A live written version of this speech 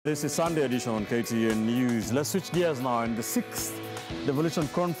This is Sunday edition on KTN News. Let's switch gears now, and the 6th Devolution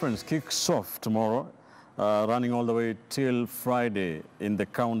Conference kicks off tomorrow, running all the way till Friday in the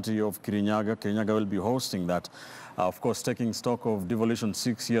county of Kirinyaga. Kirinyaga will be hosting that. Of course, taking stock of devolution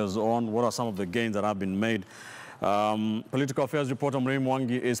 6 years on, what are some of the gains that have been made? Political affairs reporter Mrem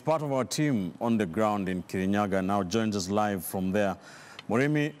Wangi is part of our team on the ground in Kirinyaga, now joins us live from there.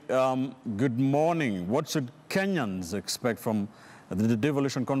 Mremi, good morning. What should Kenyans expect from the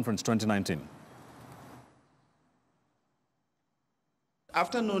Devolution Conference 2019?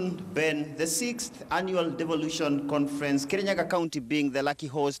 Afternoon, Ben. The 6th annual Devolution Conference, Kirinyaga County being the lucky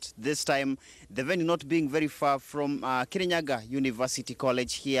host this time, the venue not being very far from Kirinyaga University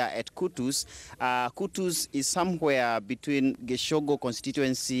College here at Kutus. Kutus is somewhere between Geshogo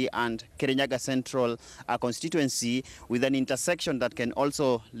constituency and Kirinyaga Central constituency, with an intersection that can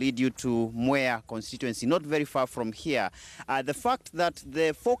also lead you to Mwea constituency, not very far from here. The fact that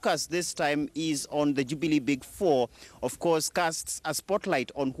the focus this time is on the Jubilee Big Four, of course, casts a spotlight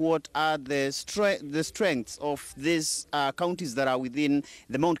on what are the strengths of these counties that are within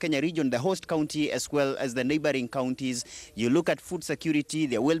the Mount Kenya region, the host county as well as the neighboring counties. You look at food security,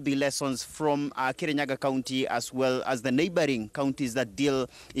 there will be lessons from Kirinyaga County as well as the neighboring counties that deal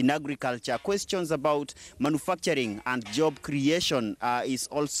in agriculture. Questions about manufacturing and job creation is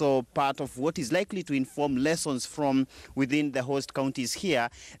also part of what is likely to inform lessons from within the host counties here.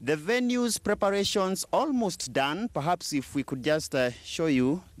 The venue's preparations almost done. Perhaps if we could just show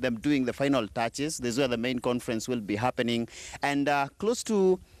you them doing the final touches. This is where the main conference will be happening, and close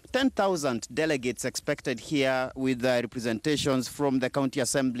to 10,000 delegates expected here, with representations from the county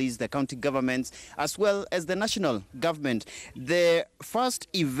assemblies, the county governments, as well as the national government. The first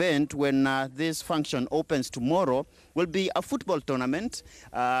event when this function opens tomorrow will be a football tournament,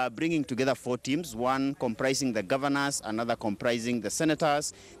 bringing together 4 teams, one comprising the governors, another comprising the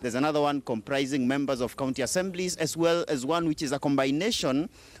senators. There's another one comprising members of county assemblies, as well as one which is a combination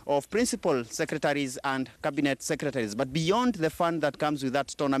of principal secretaries and cabinet secretaries. But beyond the fun that comes with that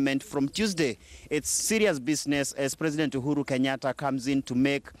tournament, from Tuesday, it's serious business as President Uhuru Kenyatta comes in to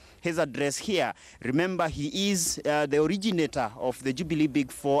make his address here. Remember, he is the originator of the Jubilee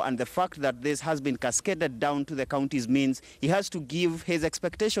Big Four, and the fact that this has been cascaded down to the counties means he has to give his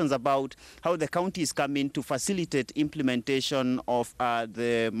expectations about how the counties come in to facilitate implementation of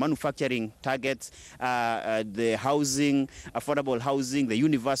the manufacturing targets, the housing, affordable housing, the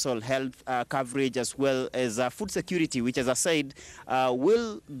universal health coverage, as well as food security, which, as I said,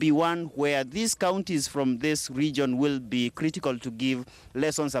 will be one where these counties from this region will be critical to give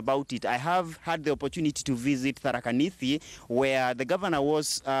lessons about it. I have had the opportunity to visit Tharaka Nithi, where the governor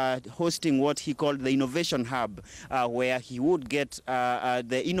was hosting what he called the innovation hub, where he would get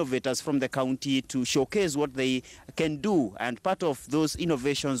the innovators from the county to showcase what they can do, and part of those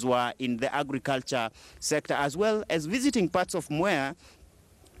innovations were in the agriculture sector, as well as visiting parts of Mwea.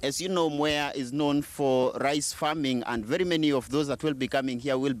 As you know, Mwea is known for rice farming, and very many of those that will be coming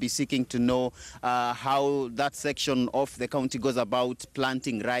here will be seeking to know how that section of the county goes about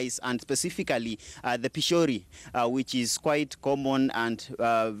planting rice, and specifically the pishori, which is quite common and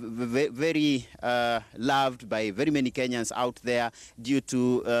very loved by very many Kenyans out there due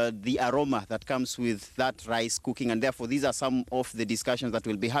to the aroma that comes with that rice cooking. And therefore, these are some of the discussions that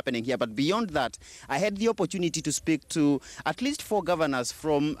will be happening here. But beyond that, I had the opportunity to speak to at least 4 governors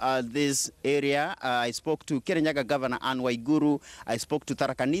from this area. I spoke to Kirinyaga Governor Anne Waiguru. I spoke to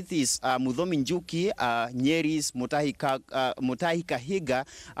Tharaka Nithi's Muthomi Njuki, Nyeri's Mutahi Kahiga,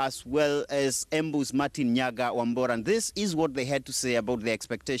 as well as Embu's Martin Nyaga Wambora. And this is what they had to say about their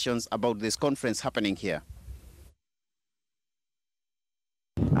expectations about this conference happening here.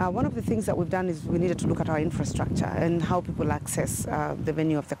 One of the things that we've done is we needed to look at our infrastructure and how people access the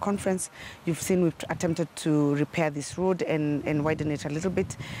venue of the conference. You've seen we've attempted to repair this road and widen it a little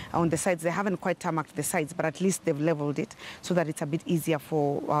bit. On the sides, they haven't quite tarmacked the sides, but at least they've leveled it so that it's a bit easier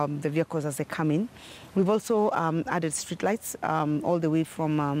for the vehicles as they come in. We've also added streetlights all the way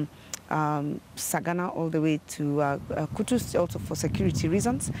from Sagana all the way to Kutus, also for security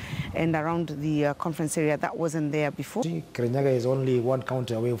reasons, and around the conference area that wasn't there before. Kirinyaga is only 1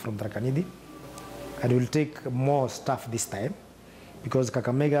 county away from Tharaka Nithi, and will take more staff this time because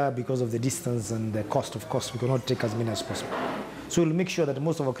Kakamega, because of the distance and the cost, of course, we cannot take as many as possible. So we'll make sure that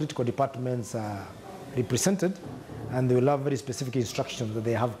most of our critical departments are represented, and they will have very specific instructions that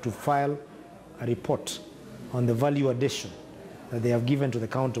they have to file a report on the value addition that they have given to the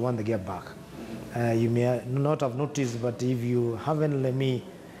county when they get back. You may not have noticed, but if you haven't, let me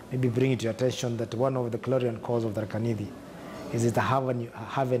maybe bring it to your attention that one of the clarion calls of the Tharaka Nithi is it having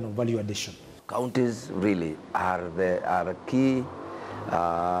a value addition. Counties really are key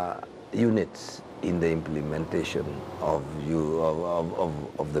units in the implementation of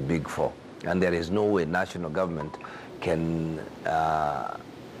the Big Four. And there is no way national government can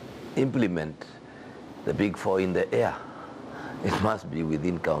implement the Big Four in the air. It must be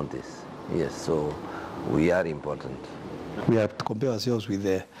within counties. Yes, so we are important. We have to compare ourselves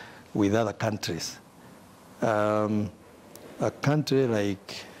with other countries. A country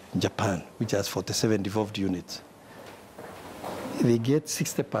like Japan, which has 47 devolved units, they get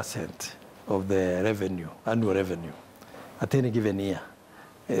 60% of the revenue, annual revenue, at any given year.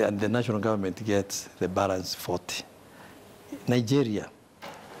 And the national government gets the balance 40. Nigeria,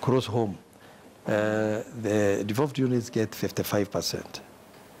 close home, the devolved units get 55%,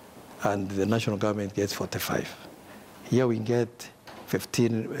 and the national government gets 45%. Here we get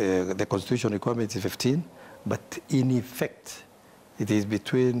 15, the constitutional requirement is 15, but in effect, it is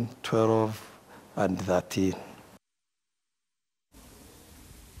between 12 and 13.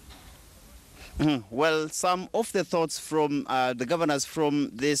 Well, some of the thoughts from the governors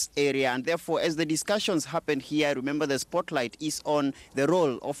from this area, and therefore as the discussions happen here, remember the spotlight is on the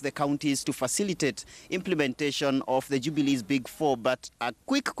role of the counties to facilitate implementation of the Jubilee's Big Four. But a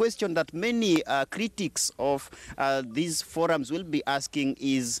quick question that many critics of these forums will be asking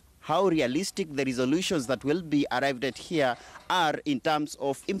is how realistic the resolutions that will be arrived at here are in terms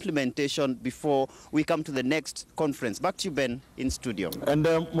of implementation before we come to the next conference. Back to you, Ben, in studio. And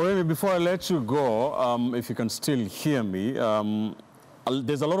Moremi, before I let you go, if you can still hear me,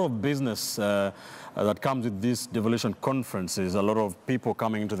 there's a lot of business that comes with these devolution conferences, a lot of people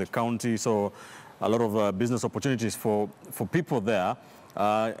coming into the county, so a lot of business opportunities for people there,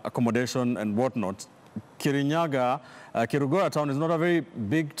 accommodation and whatnot. Kirinyaga, Kirinyaga town is not a very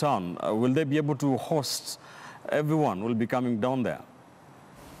big town. Will they be able to host everyone who will be coming down there?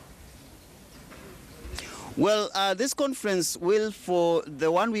 Well, this conference will, for the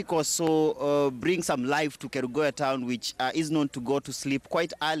 1 week or so, bring some life to Kirinyaga town, which is known to go to sleep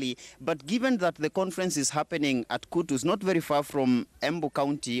quite early. But given that the conference is happening at Kutus, not very far from Embu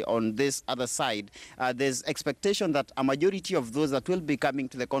County on this other side, there's expectation that a majority of those that will be coming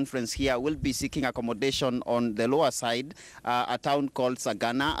to the conference here will be seeking accommodation on the lower side, a town called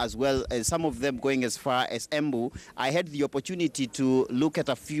Sagana, as well as some of them going as far as Embu. I had the opportunity to look at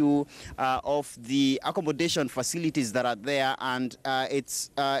a few of the accommodation facilities that are there, and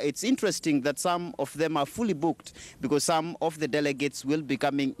it's interesting that some of them are fully booked because some of the delegates will be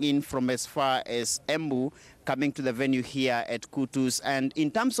coming in from as far as Embu, coming to the venue here at Kutus. And in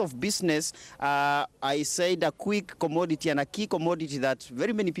terms of business, I said a quick commodity and a key commodity that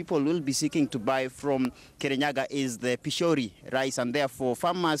very many people will be seeking to buy from Kirinyaga is the Pishori rice, and therefore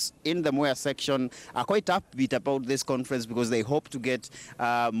farmers in the Moya section are quite upbeat about this conference because they hope to get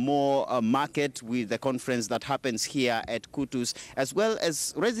more market with the conference that happens here at Kutus, as well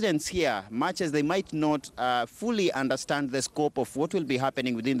as residents here, much as they might not fully understand the scope of what will be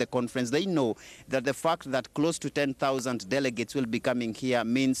happening within the conference. They know that the fact that close to 10,000 delegates will be coming here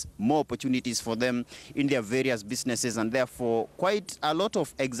means more opportunities for them in their various businesses, and therefore quite a lot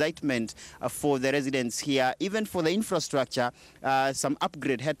of excitement for the residents here. Even for the infrastructure, some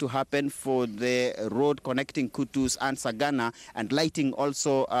upgrade had to happen for the road connecting Kutus and Sagana, and lighting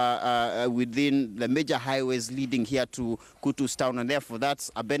also within the major highways leading here to Kutus town, and therefore that's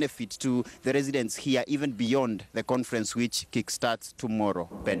a benefit to the residents here even beyond the conference which kickstarts tomorrow.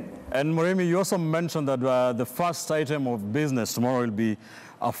 Ben. And Moremi, you also mentioned that the first item of business tomorrow will be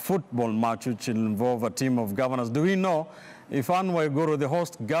a football match which will involve a team of governors. Do we know if Anne Waiguru, the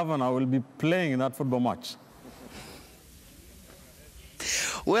host governor, will be playing in that football match?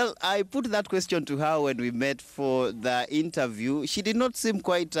 Well, I put that question to her when we met for the interview. She did not seem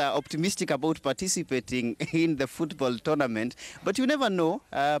quite optimistic about participating in the football tournament, but you never know.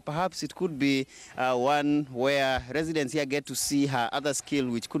 Perhaps it could be one where residents here get to see her other skill,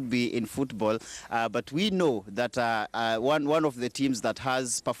 which could be in football. But we know that one of the teams that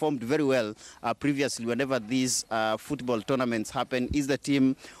has performed very well previously whenever these football tournaments happen is the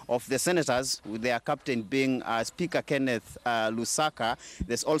team of the Senators, with their captain being Speaker Kenneth Lusaka.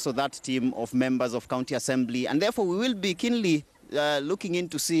 There's also that team of members of County Assembly, and therefore we will be keenly looking in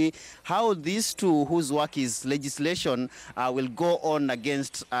to see how these two, whose work is legislation, will go on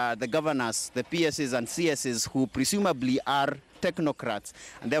against the governors, the PSs and CSs, who presumably are technocrats,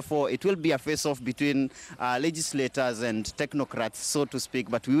 and therefore it will be a face-off between legislators and technocrats, so to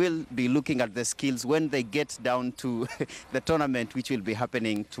speak. But we will be looking at the skills when they get down to the tournament, which will be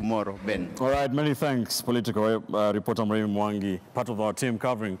happening tomorrow. Ben. All right, many thanks, political reporter Moremi Mwangi, part of our team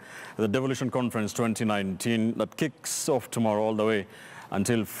covering the Devolution Conference 2019 that kicks off tomorrow all the way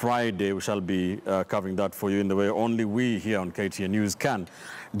until Friday. We shall be covering that for you in the way only we here on KTN News can.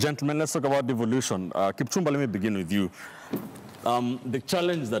 Gentlemen, let's talk about devolution. Kipchumba, let me begin with you. The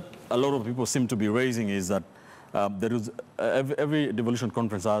challenge that a lot of people seem to be raising is that there is every devolution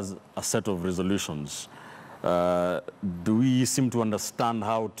conference has a set of resolutions. Do we seem to understand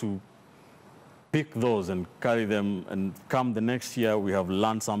how to pick those and carry them, and come the next year we have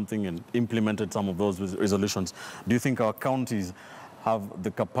learned something and implemented some of those resolutions? Do you think our counties have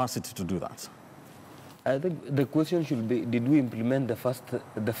the capacity to do that? I think the question should be, did we implement the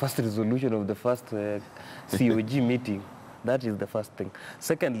first resolution of the first COG meeting? That is the first thing.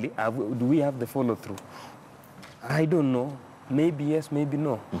 Secondly, do we have the follow-through? I don't know. Maybe yes, maybe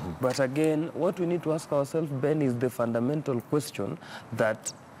no. But again, what we need to ask ourselves, Ben, is the fundamental question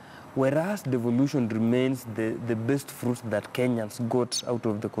that whereas devolution remains the best fruit that Kenyans got out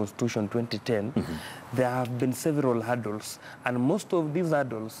of the Constitution 2010, there have been several hurdles. And most of these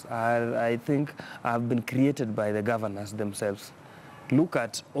hurdles are, I think, have been created by the governors themselves. Look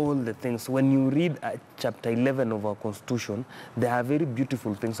at all the things. When you read chapter 11 of our Constitution, there are very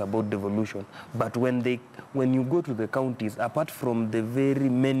beautiful things about devolution. But when you go to the counties, apart from the very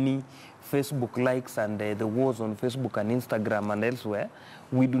many Facebook likes and the wars on Facebook and Instagram and elsewhere,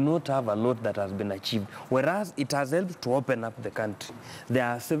 we do not have a lot that has been achieved. Whereas it has helped to open up the country. There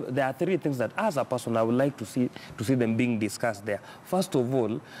are three things that, as a person, I would like to see them being discussed there. First of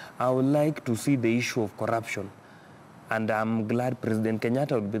all, I would like to see the issue of corruption. And I'm glad President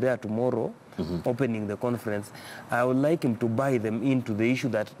Kenyatta will be there tomorrow, opening the conference. I would like him to buy them into the issue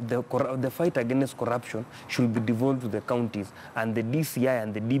that the fight against corruption should be devolved to the counties, and the DCI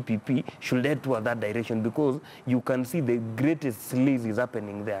and the DPP should head toward that direction, because you can see the greatest slaves is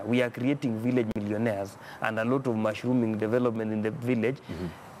happening there. We are creating village millionaires and a lot of mushrooming development in the village.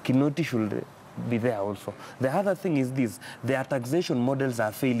 Kinoti should be there also. The other thing is this: their taxation models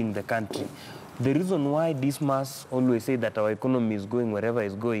are failing the country. The reason why Dismas always say that our economy is going wherever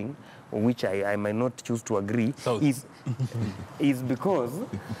it's going, which I might not choose to agree, is because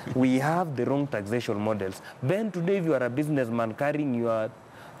we have the wrong taxation models. Ben, today if you are a businessman carrying your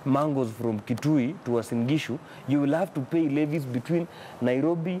mangoes from Kitui to Uasin Gishu, you will have to pay levies between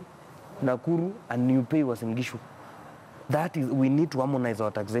Nairobi, Nakuru, and you pay Uasin Gishu. That is, we need to harmonize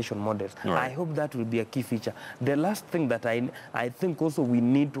our taxation models. Right. I hope that will be a key feature. The last thing that I think also we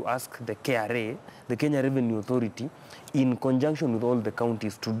need to ask the KRA, the Kenya Revenue Authority, in conjunction with all the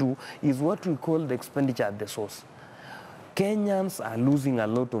counties to do, is what we call the expenditure at the source. Kenyans are losing a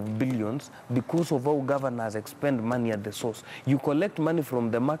lot of billions because of how governors expend money at the source. You collect money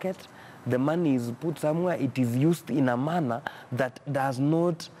from the market, the money is put somewhere, it is used in a manner that does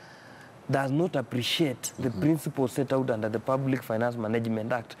not appreciate the principles set out under the Public Finance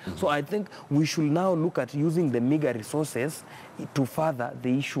Management Act. So I think we should now look at using the meager resources to further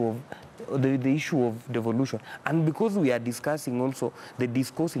the issue of devolution. And because we are discussing also, the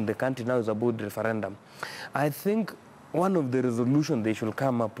discourse in the country now is about referendum, I think one of the resolutions they should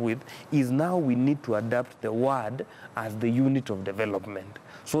come up with is now we need to adapt the word as the unit of development,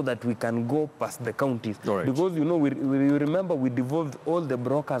 so that we can go past the counties. Right. Because, you know, we remember we devolved all the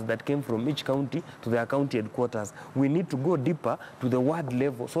brokers that came from each county to their county headquarters. We need to go deeper to the ward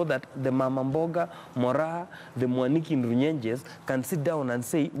level, so that the Mamamboga, Moraa, the Mwaniki in Runyenjes can sit down and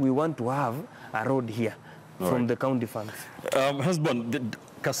say, we want to have a road here from the county funds. Husband,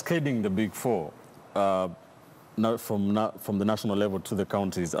 cascading the big four from the national level to the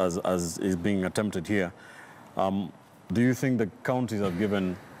counties, as is being attempted here, do you think the counties have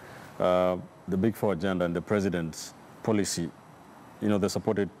given the Big Four agenda and the president's policy, you know, the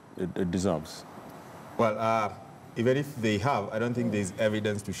support it deserves? Well, even if they have, I don't think there's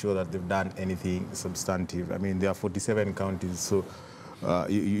evidence to show that they've done anything substantive. I mean, there are 47 counties, so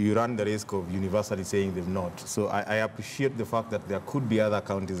you run the risk of universally saying they've not. So I appreciate the fact that there could be other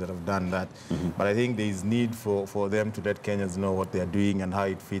counties that have done that, but I think there is need for them to let Kenyans know what they're doing and how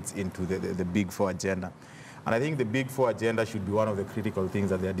it fits into the Big Four agenda. And I think the Big Four agenda should be one of the critical things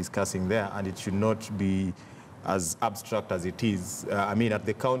that they're discussing there, and it should not be as abstract as it is. I mean, at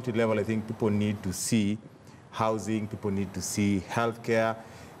the county level, I think people need to see housing, people need to see healthcare,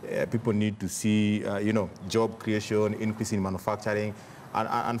 people need to see, you know, job creation, increase in manufacturing.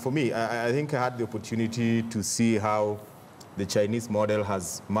 And for me, I think I had the opportunity to see how the Chinese model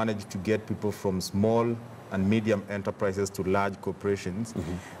has managed to get people from small and medium enterprises to large corporations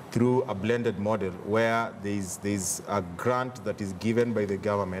through a blended model where there's a grant that is given by the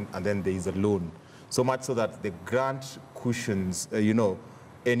government and then there is a loan. So much so that the grant cushions, you know,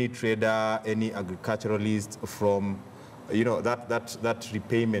 any trader, any agriculturalist from you know, that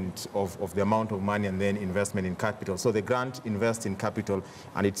repayment of the amount of money and then investment in capital. So the grant invests in capital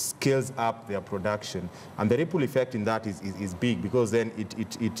and it scales up their production. And the ripple effect in that is big, because then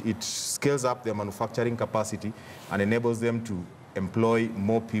it scales up their manufacturing capacity and enables them to employ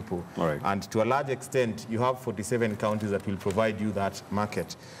more people. Right. And to a large extent, you have 47 counties that will provide you that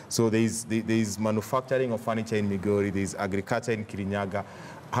market. So there is manufacturing of furniture in Migori, there is agriculture in Kirinyaga.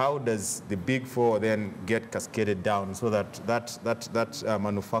 How does the big four then get cascaded down so that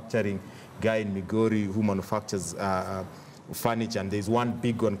manufacturing guy in Migori who manufactures furniture, and there's one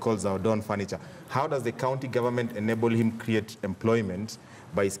big one called Zaudon Furniture, how does the county government enable him create employment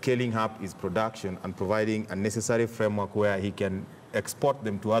by scaling up his production and providing a necessary framework where he can export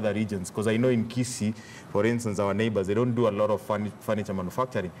them to other regions? Because I know in Kisii, for instance, our neighbors, they don't do a lot of furniture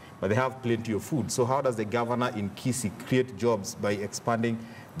manufacturing, but they have plenty of food. So how does the governor in Kisii create jobs by expanding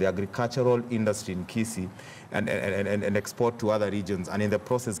the agricultural industry in Kisii and export to other regions, and in the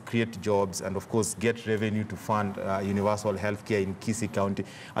process create jobs and, of course, get revenue to fund universal health care in Kisii County?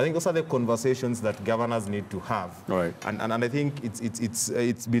 I think those are the conversations that governors need to have. Right. And I think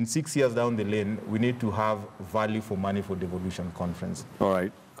it's been 6 years down the lane. We need to have value for money for devolution conference. All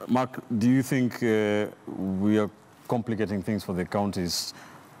right. Mark, do you think we are complicating things for the counties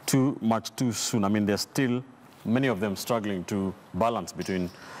too soon? I mean, there's still many of them struggling to balance between,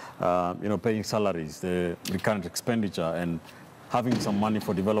 you know, paying salaries, the current expenditure, and having some money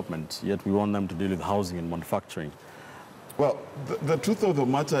for development, yet we want them to deal with housing and manufacturing. Well, the truth of the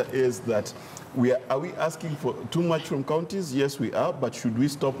matter is that are we asking for too much from counties? Yes, we are, but should we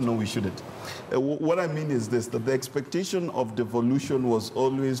stop? No, we shouldn't. What I mean is this, that the expectation of devolution was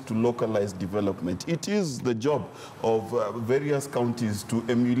always to localize development. It is the job of various counties to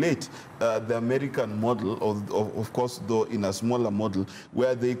emulate the American model, of course, though in a smaller model,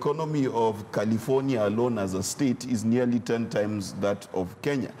 where the economy of California alone as a state is nearly 10 times that of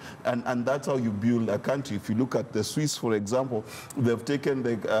Kenya. And that's how you build a country. If you look at the Swiss, for example, they've taken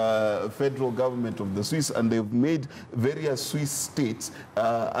the federal government of the Swiss and they've made various Swiss states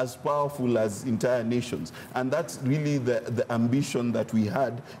as powerful as entire nations. And that's really the ambition that we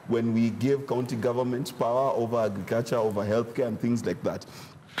had when we gave county governments power over agriculture, over healthcare and things like that.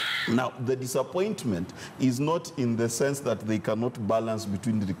 Now, the disappointment is not in the sense that they cannot balance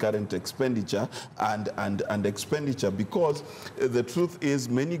between the current expenditure and expenditure, because the truth is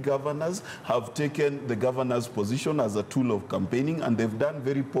many governors have taken the governor's position as a tool of campaigning, and they've done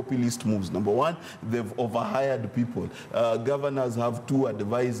very populist moves. Number one, they've overhired people. Governors have 2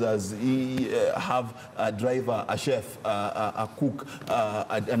 advisors, have a driver, a chef, a cook,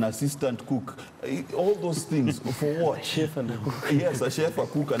 an assistant cook. All those things, for what? Chef and a cook. Yes, a chef, a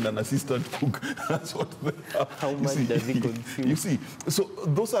cook, and an assistant cook. That's what they have. How much does it consume? You see, so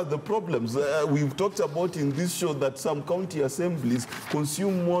those are the problems. We've talked about in this show that some county assemblies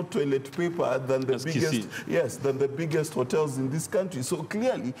consume more toilet paper than the biggest hotels in this country. So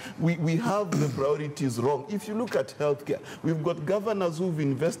clearly, we have the priorities wrong. If you look at healthcare, we've got governors who've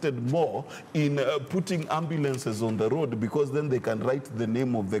invested more in putting ambulances on the road, because then they can write the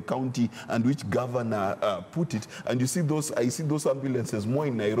name of the county and which governor put it. And you see I see those ambulances more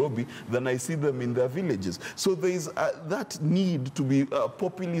in Nairobi than I see them in their villages. So there is that need to be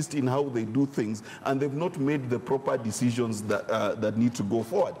populist in how they do things, and they've not made the proper decisions that need to go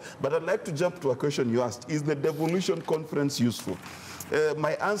forward. But I'd like to jump to a question you asked. Is the devolution conference useful?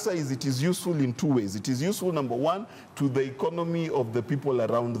 My answer is it is useful in 2 ways. It is useful, number one, to the economy of the people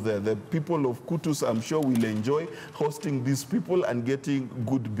around there. The people of Kutus, I'm sure, will enjoy hosting these people and getting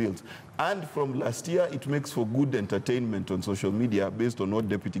good bills. And from last year, it makes for good entertainment on social media based on what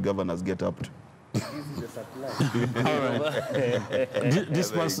deputy governors get up to. All right.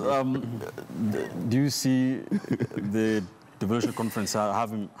 This was, do you see the devolution conference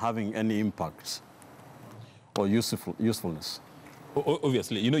having any impact or usefulness?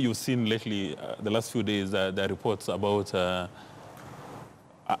 Obviously, you know, you've seen lately, the last few days, there are reports about a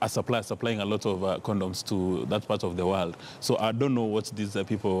supplier supplying a lot of condoms to that part of the world. So I don't know what these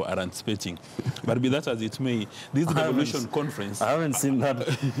people are anticipating. But be that as it may, this devolution conference... I haven't seen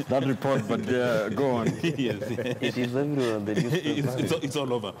that report, but go on. Yes. It is everywhere on the newspaper. It's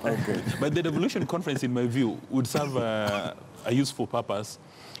all over. Okay. But the devolution conference, in my view, would serve a useful purpose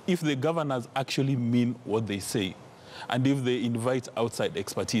if the governors actually mean what they say, and if they invite outside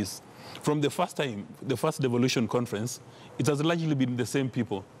expertise. From the first time, the first devolution conference, it has largely been the same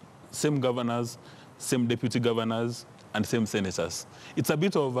people, same governors, same deputy governors, and same senators. It's a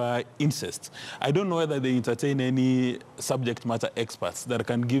bit of incest. I don't know whether they entertain any subject matter experts that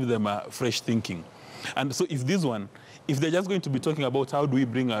can give them fresh thinking. And so if they're just going to be talking about how do we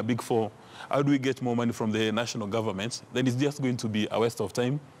bring our big four how do we get more money from the national government, then it's just going to be a waste of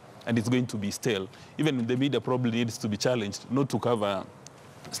time and it's going to be stale. Even the media probably needs to be challenged not to cover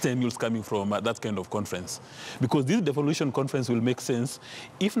stale news coming from that kind of conference. Because this devolution conference will make sense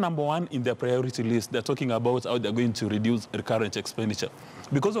if, number one, in their priority list, they're talking about how they're going to reduce recurrent expenditure.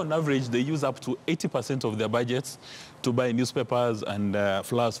 Because on average, they use up to 80% of their budgets to buy newspapers and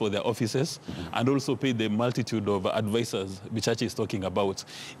flowers for their offices, and also pay the multitude of advisors Bichachi is talking about.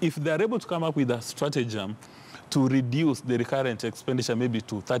 If they're able to come up with a stratagem to reduce the recurrent expenditure maybe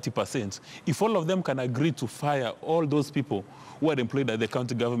to 30%, if all of them can agree to fire all those people who are employed at the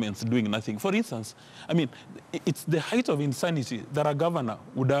county governments doing nothing. For instance, I mean, it's the height of insanity that a governor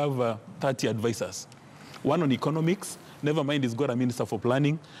would have 30 advisors. One on economics, never mind he's got a minister for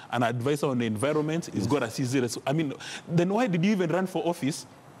planning, an advisor on the environment, he's got a CZ. I mean, then why did you even run for office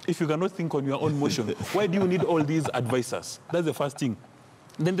if you cannot think on your own motion? Why do you need all these advisors? That's the first thing.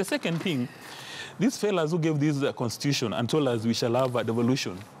 Then the second thing, these fellas who gave this constitution and told us we shall have a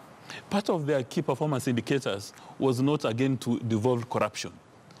devolution, part of their key performance indicators was not, again, to devolve corruption.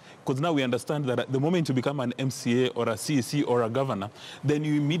 Because now we understand that at the moment you become an MCA or a CEC or a governor, then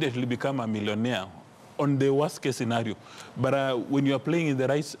you immediately become a millionaire on the worst case scenario. But when you are playing in the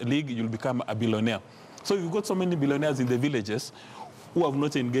right league, you'll become a billionaire. So you've got so many billionaires in the villages who have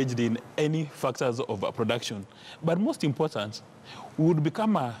not engaged in any factors of production. But most important, we would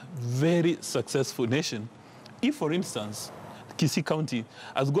become a very successful nation if, for instance, Kisii County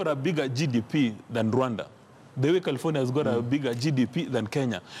has got a bigger GDP than Rwanda. The way California has got a bigger GDP than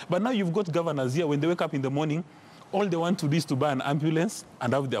Kenya. But now you've got governors here, when they wake up in the morning, all they want to do is to buy an ambulance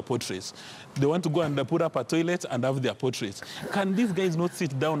and have their portraits. They want to go and put up a toilet and have their portraits. Can these guys not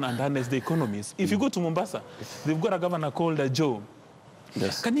sit down and harness the economies? If you go to Mombasa, they've got a governor called Joe.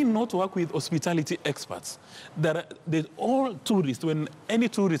 Yes. Can he not work with hospitality experts? That all tourists, when any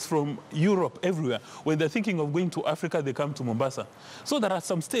tourists from Europe, everywhere, when they're thinking of going to Africa, they come to Mombasa. So that at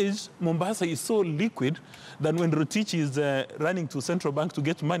some stage, Mombasa is so liquid that when Rotich is running to central bank to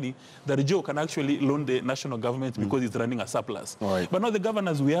get money, that Joe can actually loan the national government because it's running a surplus. Right. But now the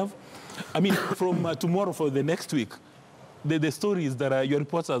governors we have, I mean, from tomorrow for the next week, the stories that are your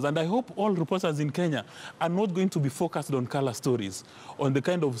reporters, and I hope all reporters in Kenya are not going to be focused on color stories, on the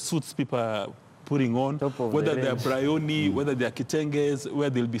kind of suits people are putting on, whether they are Bryoni, whether they are Kitenges, where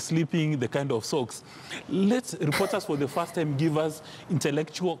they'll be sleeping, the kind of socks. Let reporters for the first time give us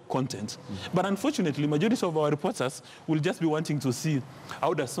intellectual content. But unfortunately, majority of our reporters will just be wanting to see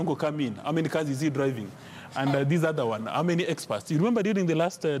how does Sonko come in, how many cars is he driving, and this other one, how many experts. You remember during the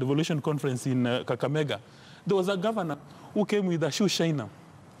last devolution conference in Kakamega, there was a governor who came with a shoe shiner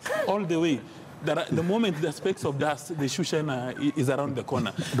all the way. That the moment the specks of dust, the shoe shiner is around the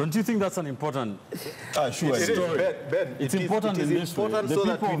corner. Don't you think that's an important sure. story? Ben, it's important it is important so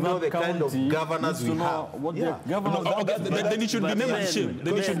that we know the kind of governors we have. Then it should be name and shame.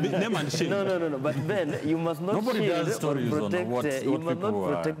 Then it should be name and shame. No. But Ben, you must not protect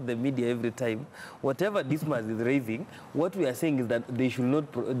the media every time. Whatever Dismas is raving, what we are saying is that they should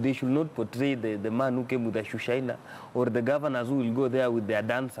not portray the man who came with a shoe shiner or the governors who will go there with their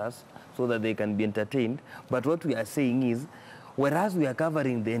dancers so that they can be entertained. But what we are saying is, whereas we are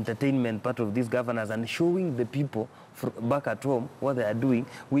covering the entertainment part of these governors and showing the people back at home what they are doing,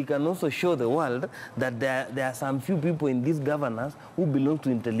 we can also show the world that there are some few people in these governors who belong to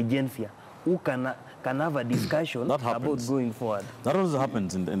intelligentsia, who can have a discussion about going forward. That also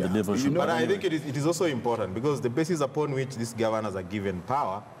happens in the devolution. But I think it is also important because the basis upon which these governors are given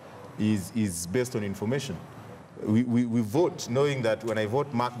power is based on information. We vote knowing that when I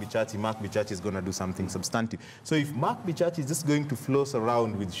vote Mark Bichachi is going to do something substantive. So if Mark Bichachi is just going to floss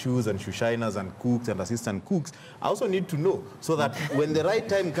around with shoes and shoe shiners and cooks and assistant cooks, I also need to know so that when the right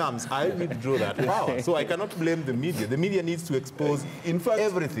time comes, I withdraw that power. So I cannot blame the media. The media needs to expose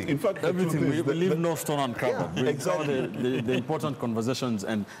everything. In fact, everything. We leave no stone uncovered. Yeah, exactly. The important conversations.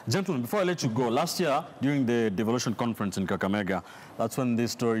 And gentlemen, before I let you go, last year during the devolution conference in Kakamega, that's when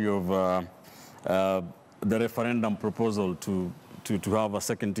this story of the referendum proposal to have a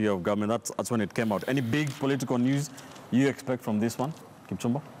second tier of government, that's when it came out. Any big political news you expect from this one,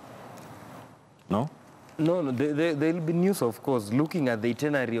 Kipchumba? No? No, there will be news, of course. Looking at the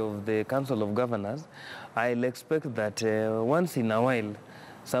itinerary of the Council of Governors, I'll expect that once in a while,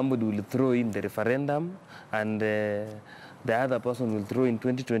 somebody will throw in the referendum and the other person will throw in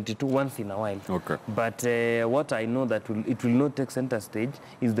 2022 once in a while. Okay. But what I know that it will not take center stage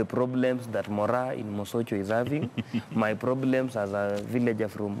is the problems that Mora in Mosocho is having, my problems as a villager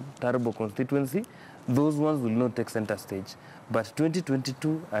from Tarbo constituency, those ones will not take center stage. But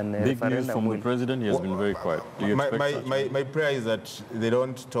 2022 and Big news referendum from will. the president. He has been very quiet. Do you expect such? My prayer is that they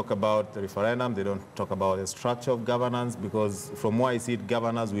don't talk about the referendum, they don't talk about the structure of governance, because from what I see it,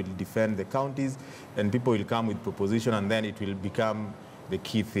 governors will defend the counties and people will come with proposition, and then it will become the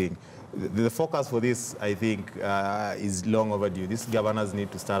key thing. The focus for this, I think, is long overdue. These governors need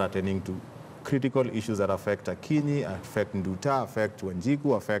to start attending to critical issues that affect Akinyi, affect Nduta, affect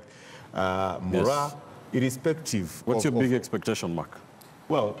Wanjiku, affect Mura, irrespective. What's your big expectation, Mark?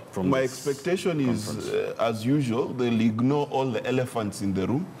 Well, my expectation is, as usual, they'll ignore all the elephants in the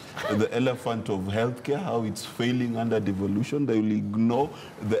room. The elephant of healthcare, how it's failing under devolution. They will ignore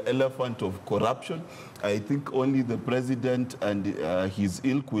the elephant of corruption. I think only the president and his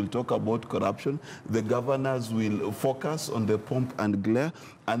ilk will talk about corruption. The governors will focus on the pomp and glare.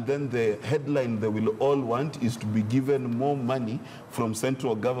 And then the headline they will all want is to be given more money from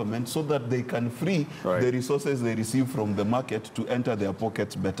central government so that they can free the resources they receive from the market to enter their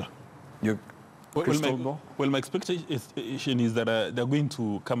pockets better. Well, my expectation is that they're going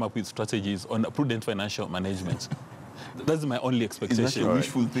to come up with strategies on prudent financial management. That's my only expectation. Is that your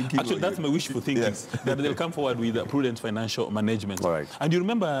wishful thinking? Actually, that's my wishful thinking, yes. that they'll come forward with prudent financial management. Right. And you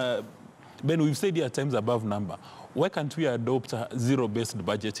remember, Ben, we've said here times above number, why can't we adopt zero-based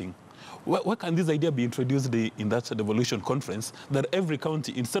budgeting? Why can this idea be introduced in that devolution conference, that every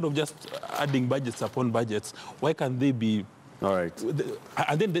county, instead of just adding budgets upon budgets, why can't they be... All right.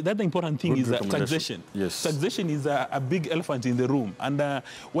 And then the other important thing is taxation. Yes. Taxation is a big elephant in the room. And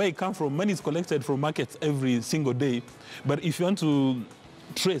where it comes from, money is collected from markets every single day. But if you want to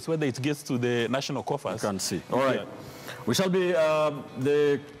trace whether it gets to the national coffers... You can't see. All right. We shall be...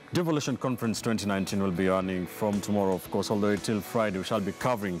 the Devolution Conference 2019 will be running from tomorrow, of course, all the way till Friday. We shall be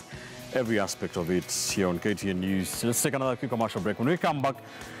covering every aspect of it here on KTN News. Let's take another quick commercial break. When we come back,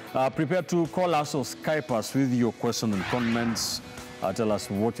 prepare to call us or Skype us with your questions and comments. Tell us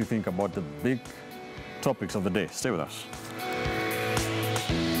what you think about the big topics of the day. Stay with us.